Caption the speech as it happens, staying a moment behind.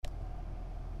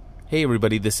Hey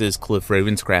everybody, this is Cliff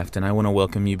Ravenscraft, and I want to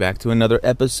welcome you back to another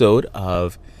episode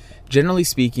of Generally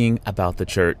Speaking About the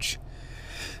Church.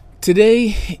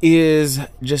 Today is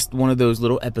just one of those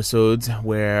little episodes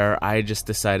where I just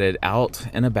decided out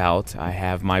and about. I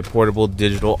have my portable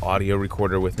digital audio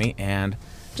recorder with me, and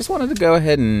just wanted to go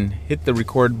ahead and hit the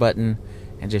record button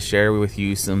and just share with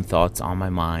you some thoughts on my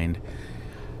mind.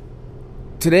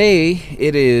 Today,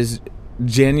 it is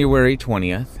January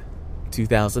 20th.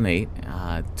 2008.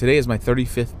 Today is my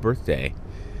 35th birthday.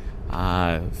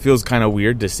 Feels kind of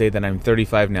weird to say that I'm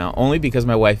 35 now, only because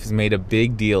my wife has made a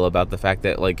big deal about the fact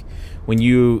that, like, when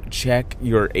you check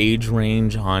your age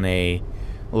range on a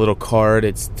little card,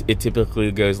 it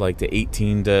typically goes like to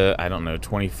 18 to,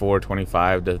 24,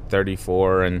 25 to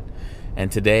 34, and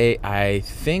today I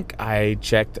think I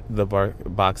checked the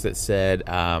box that said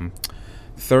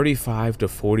 35 to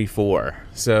 44.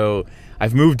 So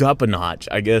I've moved up a notch,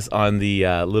 I guess, on the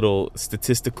little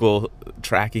statistical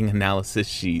tracking analysis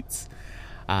sheets.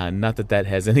 Not that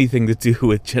has anything to do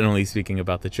with generally speaking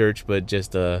about the church, but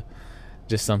just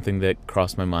something that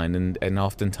crossed my mind. And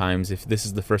oftentimes, if this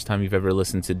is the first time you've ever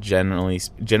listened to generally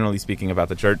speaking about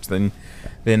the church, then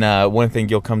one thing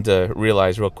you'll come to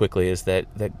realize real quickly is that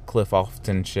Cliff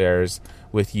often shares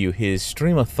with you his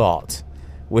stream of thought,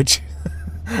 which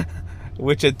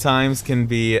which at times can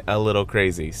be a little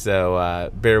crazy,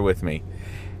 so bear with me.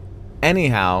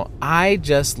 Anyhow, I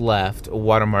just left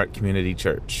Watermark Community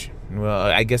Church. Well,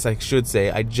 I guess I should say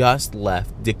I just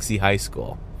left Dixie High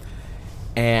School.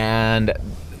 And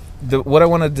what I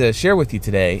wanted to share with you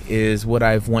today is what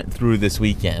I've went through this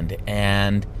weekend.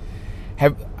 And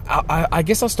I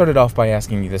guess I'll start it off by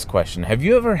asking you this question. Have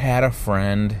you ever had a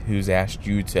friend who's asked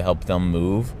you to help them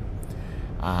move?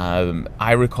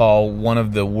 I recall one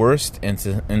of the worst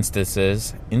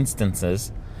instances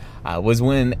was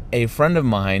when a friend of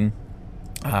mine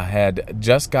had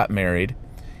just got married.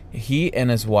 He and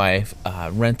his wife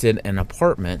rented an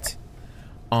apartment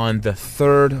on the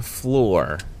third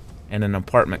floor in an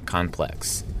apartment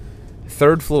complex.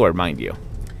 Third floor, mind you.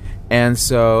 And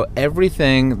so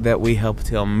everything that we helped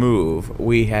him move,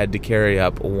 we had to carry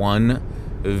up one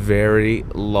very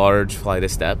large flight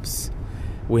of steps.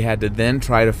 We had to then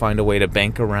try to find a way to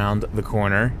bank around the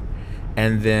corner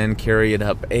and then carry it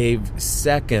up a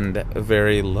second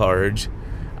very large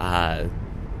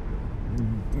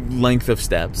length of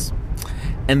steps.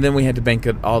 And then we had to bank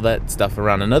all that stuff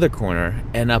around another corner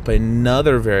and up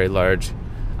another very large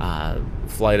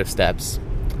flight of steps.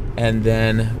 And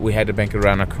then we had to bank it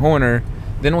around a corner.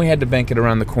 Then we had to bank it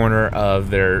around the corner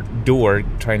of their door,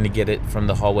 trying to get it from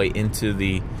the hallway into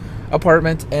the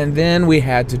apartment. And then we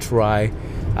had to try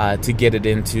to get it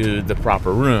into the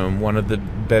proper room, one of the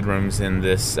bedrooms in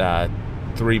this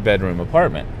 3-bedroom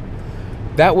apartment.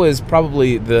 That was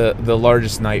probably the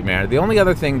largest nightmare. The only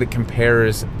other thing that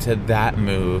compares to that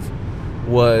move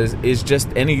is just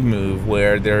any move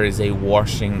where there is a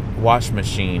wash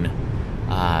machine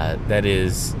that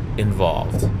is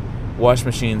involved. Wash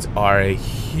machines are a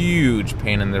huge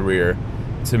pain in the rear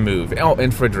to move. Oh,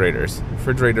 and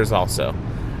refrigerators also.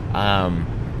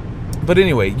 But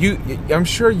anyway, I'm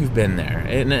sure you've been there,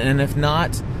 and if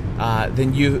not,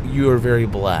 then you are very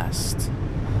blessed.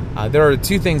 There are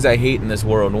two things I hate in this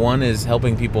world. One is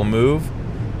helping people move,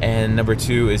 and number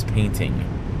two is painting.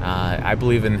 I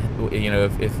believe in,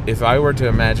 if I were to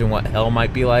imagine what hell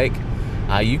might be like,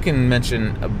 you can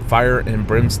mention fire and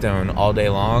brimstone all day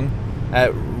long.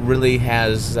 That really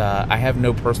has, I have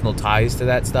no personal ties to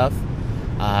that stuff.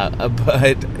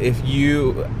 But if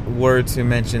you were to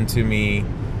mention to me,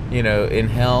 in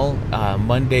hell,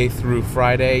 Monday through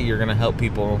Friday, you're going to help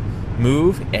people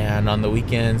move, and on the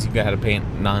weekends, you got to paint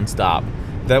nonstop.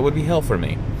 That would be hell for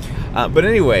me. But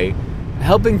anyway,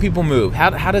 helping people move,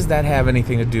 how does that have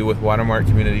anything to do with Watermark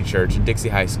Community Church and Dixie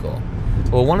High School?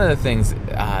 Well, one of the things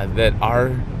that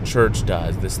our church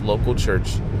does, this local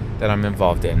church that I'm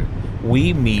involved in,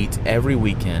 we meet every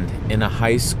weekend in a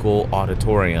high school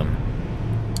auditorium.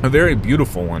 A very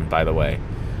beautiful one, by the way.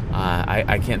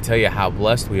 I can't tell you how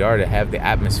blessed we are to have the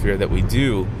atmosphere that we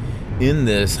do in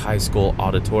this high school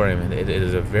auditorium. It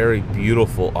is a very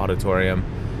beautiful auditorium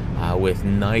with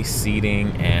nice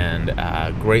seating and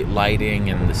great lighting,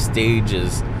 and the stage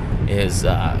is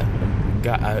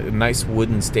got a nice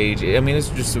wooden stage. I mean, it's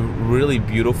just a really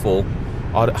beautiful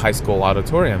high school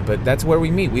auditorium, but that's where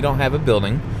we meet. We don't have a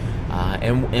building.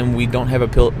 And we don't have a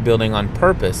building on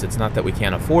purpose. It's not that we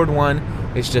can't afford one.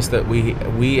 It's just that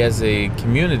we as a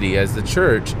community, as the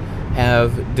church,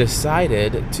 have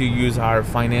decided to use our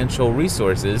financial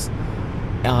resources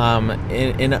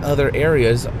in other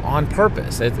areas on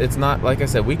purpose. It's not, like I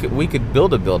said, we could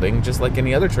build a building just like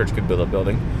any other church could build a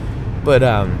building, but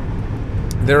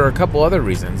there are a couple other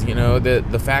reasons.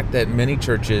 The fact that many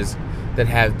churches that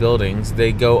have buildings,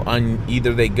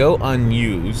 either they go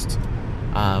unused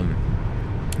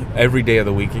every day of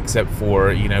the week except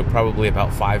for probably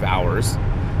about 5 hours,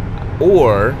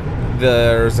 or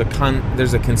there's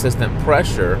a consistent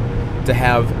pressure to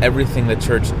have everything the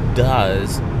church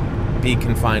does be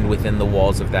confined within the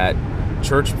walls of that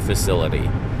church facility,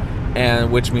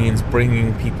 and which means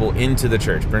bringing people into the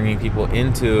church, bringing people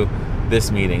into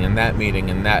this meeting and that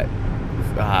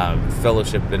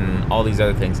fellowship and all these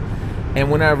other things.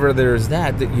 And whenever there's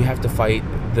that you have to fight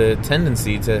the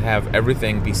tendency to have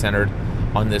everything be centered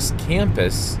on this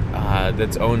campus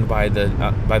that's owned by the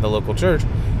local church,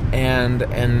 and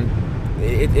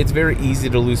it's very easy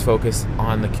to lose focus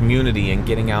on the community and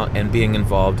getting out and being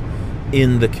involved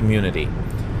in the community.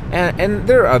 And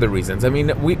there are other reasons. I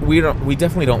mean, we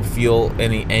definitely don't feel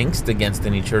any angst against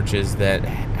any churches that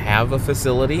have a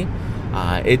facility.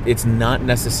 It's not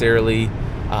necessarily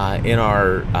in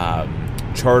our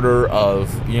charter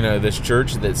of this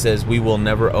church that says we will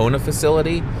never own a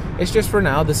facility. It's just for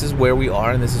now, this is where we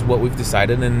are, and this is what we've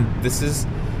decided, and this is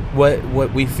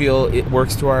what we feel it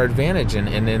works to our advantage,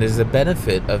 and it is a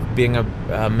benefit of being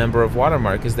a member of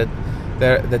Watermark, is that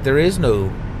there is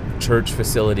no church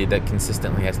facility that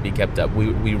consistently has to be kept up.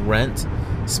 We rent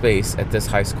space at this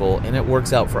high school, and it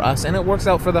works out for us, and it works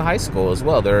out for the high school as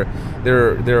well. There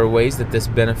are ways that this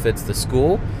benefits the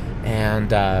school,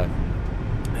 and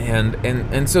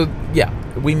so yeah,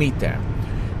 we meet there.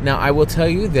 Now, I will tell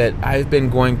you that I've been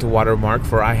going to Watermark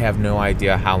for I have no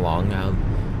idea how long.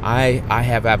 I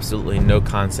have absolutely no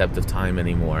concept of time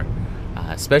anymore,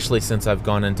 especially since I've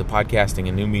gone into podcasting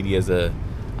and new media as a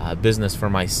business for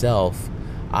myself.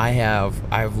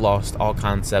 I've lost all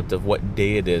concept of what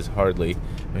day it is, hardly.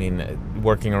 I mean,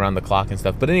 working around the clock and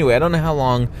stuff. But anyway, I don't know how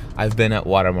long I've been at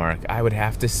Watermark. I would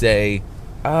have to say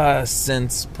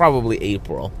since probably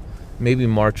April, maybe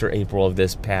March or April of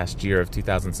this past year of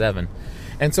 2007.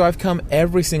 And so I've come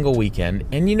every single weekend.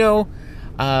 And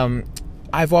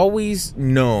I've always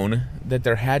known that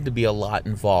there had to be a lot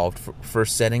involved for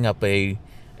setting up a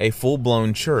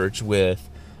full-blown church with,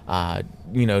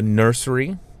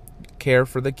 nursery care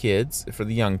for the kids, for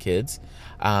the young kids,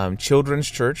 children's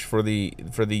church for the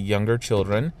younger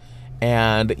children,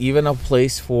 and even a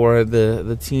place for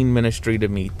the teen ministry to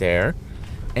meet there.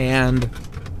 And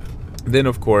then,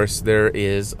 of course, there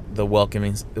is the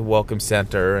welcome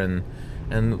center, and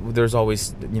there's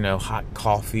always hot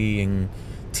coffee and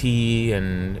tea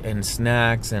and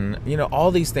snacks and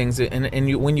all these things. And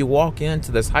when you walk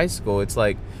into this high school, it's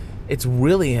like it's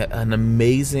really an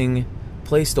amazing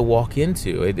place to walk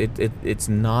into. It's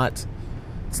not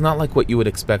like what you would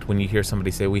expect when you hear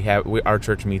somebody say our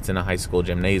church meets in a high school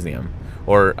gymnasium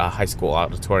or a high school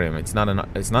auditorium. It's not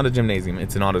a gymnasium.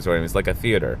 It's an auditorium. It's like a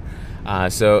theater.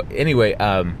 So anyway,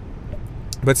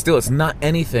 but still, it's not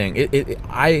anything.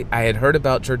 I had heard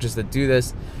about churches that do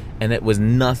this, and it was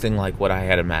nothing like what I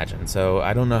had imagined. So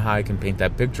I don't know how I can paint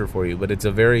that picture for you, but it's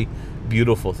a very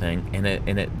beautiful thing, and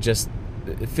it just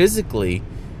physically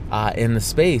in the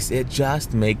space, it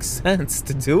just makes sense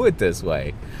to do it this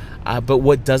way. But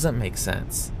what doesn't make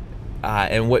sense,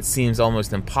 and what seems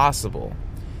almost impossible,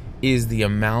 is the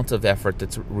amount of effort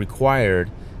that's required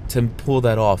to pull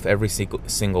that off every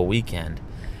single weekend.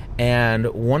 And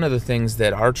one of the things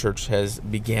that our church has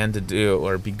begun to do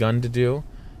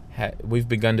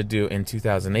in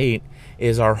 2008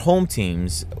 is our home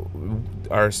teams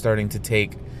are starting to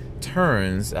take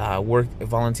turns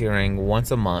volunteering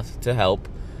once a month to help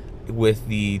with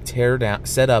the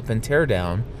setup and tear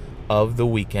down of the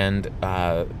weekend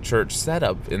church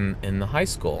setup in the high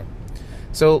school.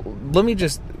 So let me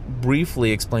just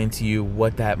briefly explain to you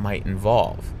what that might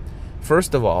involve.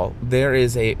 First of all,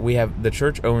 the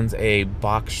church owns a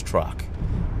box truck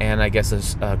and I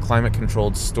guess a climate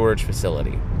controlled storage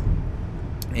facility.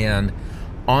 And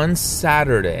on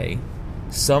Saturday,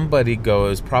 somebody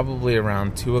goes probably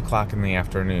around 2:00 in the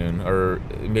afternoon, or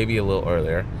maybe a little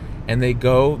earlier, and they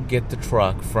go get the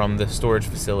truck from the storage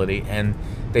facility, and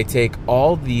they take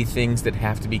all the things that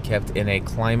have to be kept in a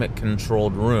climate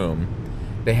controlled room.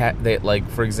 They like,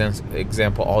 for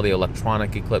example, all the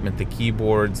electronic equipment, the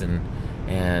keyboards and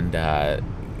all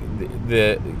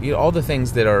the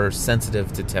things that are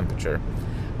sensitive to temperature.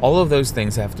 All of those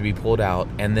things have to be pulled out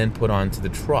and then put onto the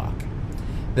truck.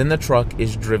 Then the truck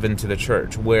is driven to the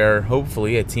church, where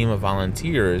hopefully a team of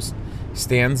volunteers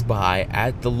stands by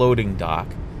at the loading dock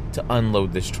to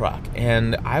unload this truck.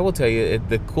 And I will tell you,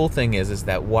 the cool thing is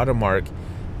that Watermark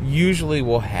usually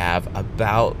will have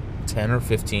about 10 or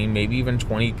 15, maybe even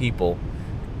 20 people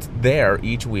there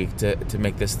each week to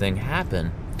make this thing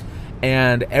happen.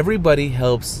 and everybody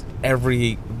helps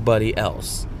everybody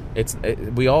else.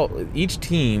 Each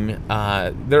team,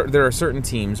 there are certain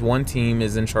teams. One team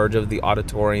is in charge of the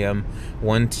auditorium,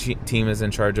 one team is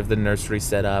in charge of the nursery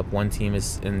setup, one team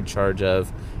is in charge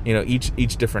of,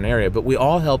 each different area, but we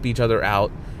all help each other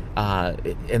out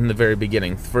in the very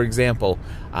beginning. For example,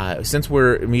 since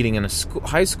we're meeting in a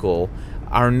high school,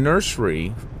 our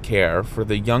nursery care for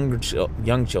the young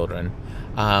children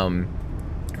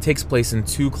takes place in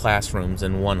 2 classrooms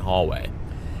in 1 hallway.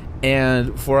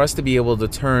 And for us to be able to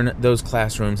turn those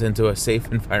classrooms into a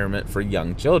safe environment for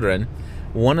young children,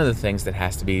 one of the things that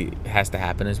has to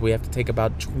happen is we have to take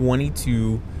about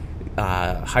 22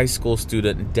 high school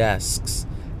student desks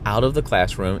out of the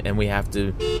classroom, and we have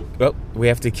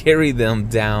to carry them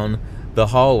down the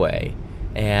hallway,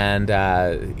 and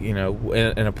in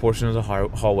a portion of the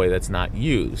hallway that's not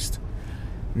used.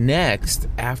 Next,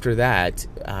 after that,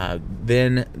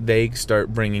 then they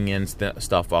start bringing in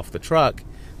stuff off the truck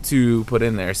to put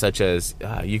in there, such as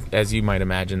you might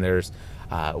imagine.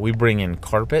 We bring in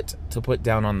carpet to put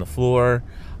down on the floor.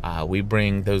 We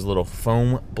bring those little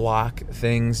foam block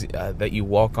things that you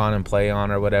walk on and play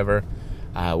on or whatever.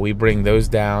 We bring those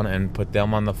down and put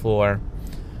them on the floor.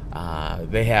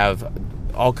 They have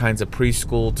all kinds of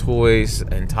preschool toys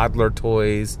and toddler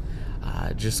toys,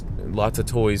 just lots of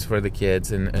toys for the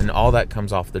kids, and all that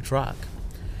comes off the truck.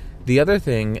 The other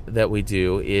thing that we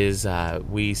do is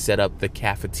we set up the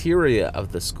cafeteria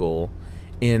of the school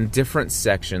in different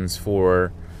sections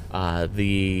for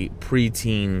the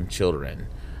preteen children.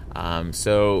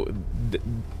 So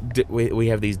we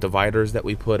have these dividers that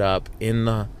we put up in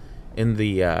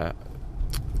the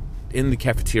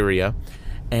cafeteria,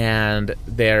 and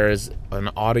there's an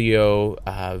audio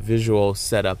visual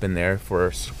setup in there for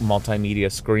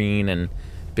multimedia screen and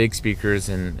big speakers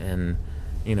and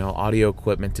audio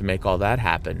equipment to make all that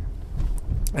happen.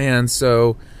 And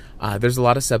so there's a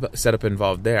lot of setup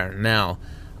involved there. Now,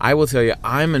 I will tell you,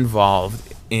 I'm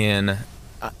involved in,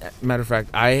 matter of fact,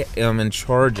 I am in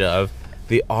charge of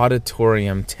the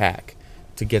auditorium tech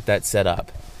to get that set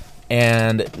up.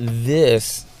 And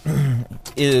this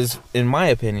is, in my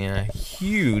opinion, a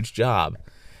huge job,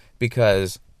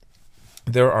 because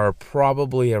there are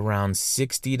probably around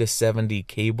 60 to 70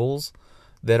 cables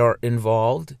that are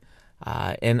involved.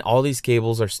 And all these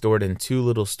cables are stored in 2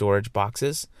 little storage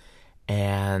boxes,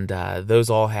 and those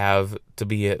all have to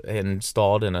be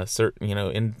installed in a certain,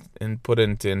 and put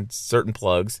into certain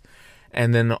plugs,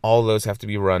 and then all those have to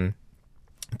be run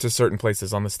to certain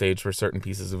places on the stage for certain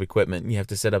pieces of equipment. You have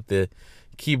to set up the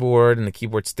keyboard and the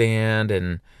keyboard stand,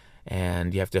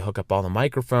 and you have to hook up all the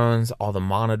microphones, all the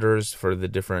monitors for the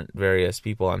different various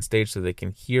people on stage so they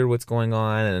can hear what's going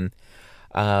on,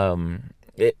 and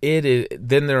it is.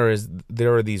 Then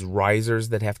there are these risers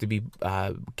that have to be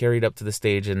carried up to the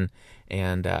stage and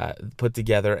put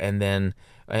together, and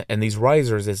these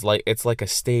risers it's like a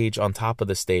stage on top of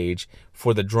the stage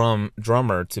for the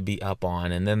drummer to be up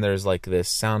on, and then there's like this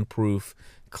soundproof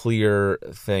clear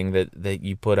thing that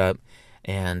you put up,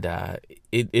 and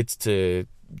it's to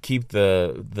keep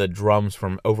the drums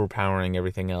from overpowering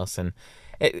everything else. And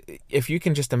if you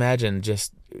can just imagine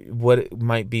just what it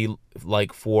might be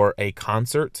like for a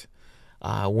concert,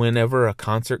 whenever a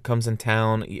concert comes in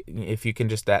town, if you can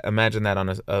just imagine that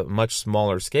on a much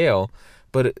smaller scale,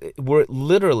 but we're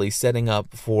literally setting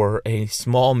up for a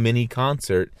small mini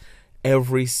concert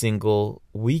every single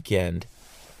weekend,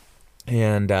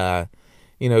 and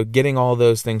getting all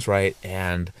those things right,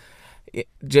 and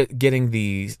getting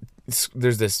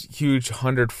there's this huge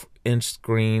 100-inch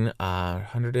screen,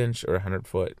 100-inch or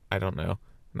 100-foot, I don't know,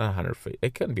 not 100 feet.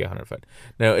 It couldn't be 100 foot.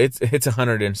 No, it's a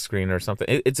 100-inch screen or something.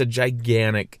 It's a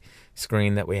gigantic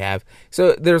screen that we have.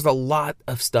 So there's a lot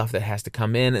of stuff that has to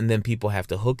come in, and then people have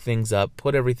to hook things up,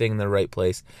 put everything in the right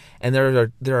place. And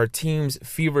there are teams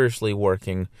feverishly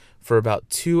working for about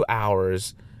 2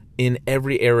 hours in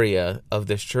every area of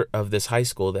this high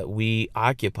school that we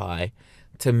occupy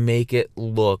to make it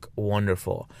look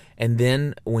wonderful. And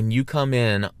then when you come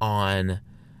in on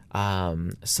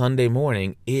Sunday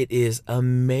morning, it is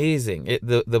amazing.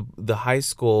 The high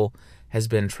school has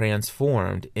been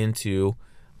transformed into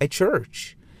a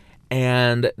church.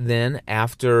 And then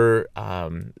after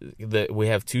we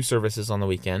have 2 services on the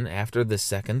weekend. After the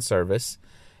second service,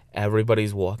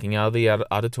 everybody's walking out of the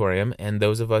auditorium, and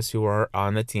those of us who are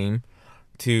on the team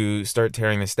to start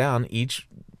tearing this down, each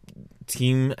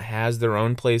team has their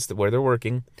own place where they're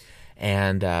working,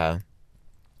 and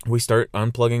we start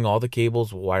unplugging all the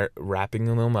cables, wrapping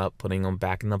them up, putting them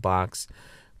back in the box,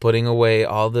 putting away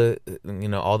all the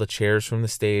chairs from the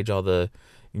stage, all the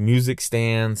music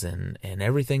stands and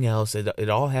everything else. It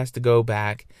all has to go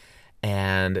back,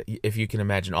 And if you can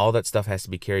imagine, all that stuff has to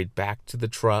be carried back to the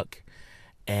truck,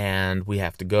 and we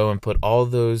have to go and put all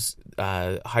those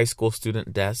high school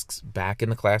student desks back in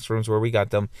the classrooms where we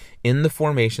got them, in the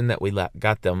formation that we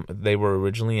got them. They were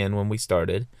originally in when we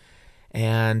started.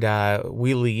 And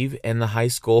we leave, and the high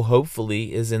school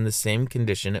hopefully is in the same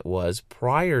condition it was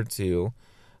prior to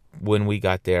when we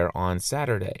got there on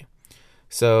Saturday.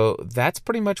 So that's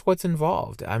pretty much what's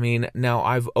involved. I mean, now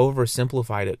I've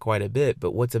oversimplified it quite a bit,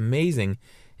 but what's amazing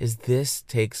is this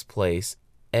takes place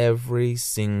every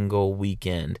single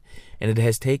weekend. And it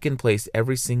has taken place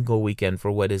every single weekend for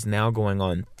what is now going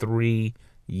on 3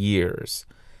 years.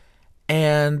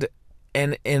 And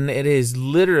it is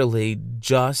literally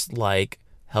just like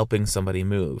helping somebody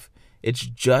move. It's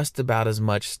just about as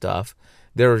much stuff.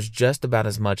 There's just about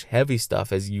as much heavy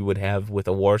stuff as you would have with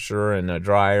a washer and a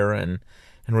dryer and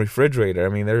refrigerator. I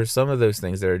mean, there's some of those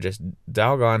things that are just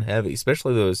doggone heavy,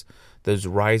 especially those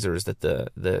risers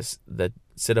that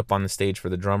sit up on the stage for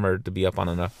the drummer to be up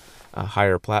on a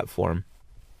higher platform.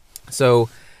 So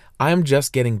I'm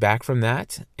just getting back from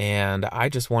that, and I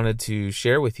just wanted to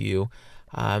share with you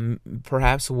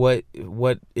perhaps what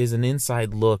is an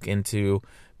inside look into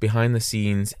behind the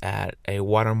scenes at a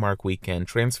Watermark weekend,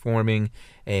 transforming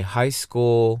a high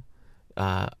school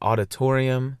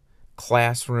auditorium,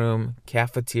 classroom,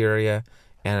 cafeteria,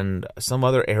 and some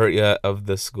other area of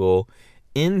the school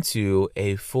into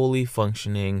a fully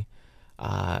functioning,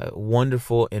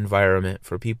 wonderful environment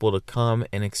for people to come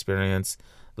and experience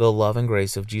the love and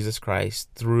grace of Jesus Christ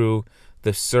through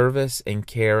the service and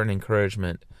care and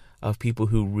encouragement of people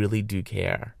who really do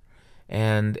care.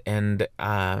 And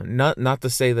not to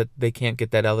say that they can't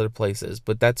get that other places,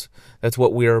 but that's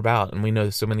what we're about, and we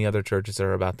know so many other churches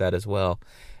are about that as well.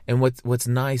 And what's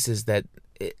nice is that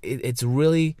it's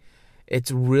really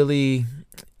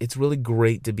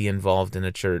great to be involved in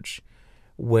a church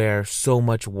where so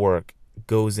much work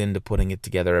goes into putting it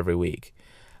together every week.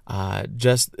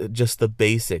 Just the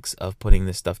basics of putting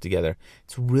this stuff together.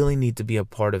 It's really neat to be a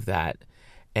part of that.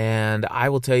 And I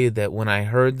will tell you that when I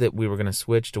heard that we were going to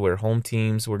switch to where home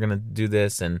teams were going to do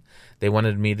this, and they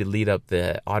wanted me to lead up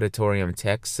the auditorium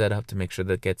tech setup to make sure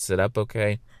that gets set up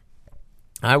okay,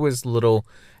 I was a little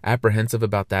apprehensive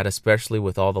about that, especially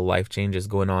with all the life changes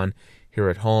going on here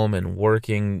at home and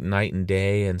working night and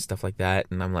day and stuff like that.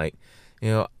 And I'm like,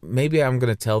 maybe I'm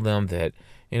going to tell them that,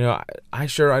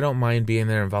 I don't mind being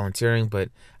there and volunteering, but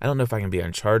I don't know if I can be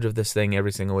in charge of this thing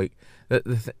every single week.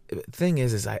 The thing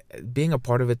is being a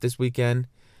part of it this weekend,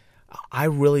 I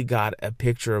really got a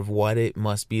picture of what it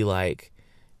must be like,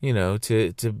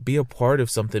 to be a part of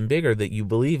something bigger that you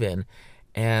believe in.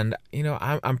 And,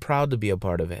 I'm proud to be a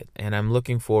part of it. And I'm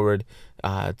looking forward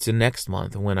to next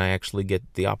month when I actually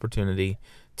get the opportunity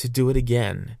to do it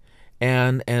again.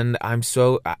 And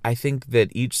I think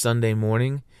that each Sunday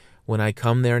morning when I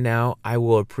come there now, I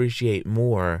will appreciate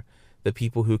more the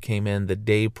people who came in the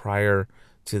day prior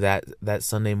to that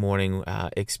Sunday morning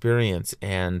experience.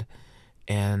 And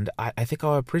I think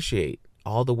I'll appreciate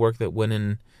all the work that went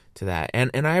into that.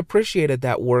 And I appreciated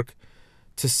that work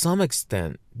to some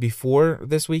extent before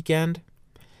this weekend.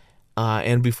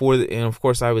 And of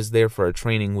course I was there for a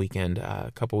training weekend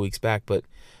a couple weeks back,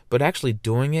 but actually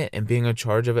doing it and being in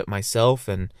charge of it myself,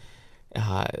 and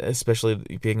especially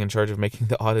being in charge of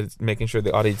making sure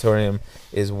the auditorium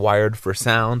is wired for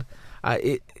sound,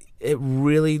 it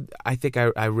really, I think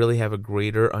I really have a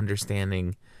greater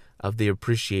understanding of the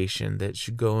appreciation that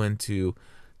should go into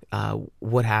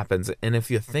what happens. And if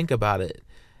you think about it,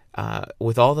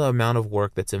 with all the amount of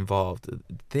work that's involved,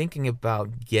 thinking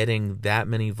about getting that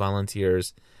many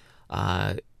volunteers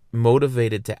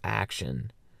motivated to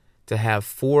action, to have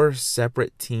 4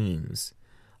 separate teams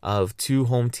of 2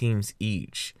 home teams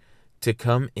each to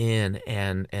come in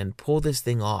and pull this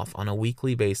thing off on a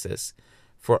weekly basis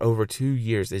for over 2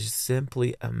 years is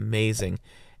simply amazing.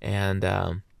 And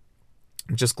I'm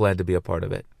just glad to be a part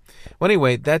of it. Well,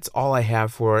 anyway, that's all I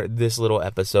have for this little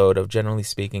episode of Generally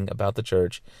Speaking about the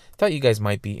church. Thought you guys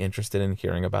might be interested in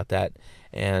hearing about that.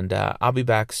 And I'll be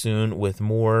back soon with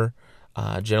more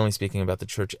Generally Speaking about the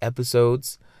church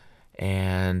episodes.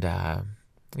 And I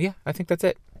think that's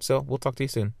it. So we'll talk to you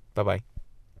soon. Bye-bye.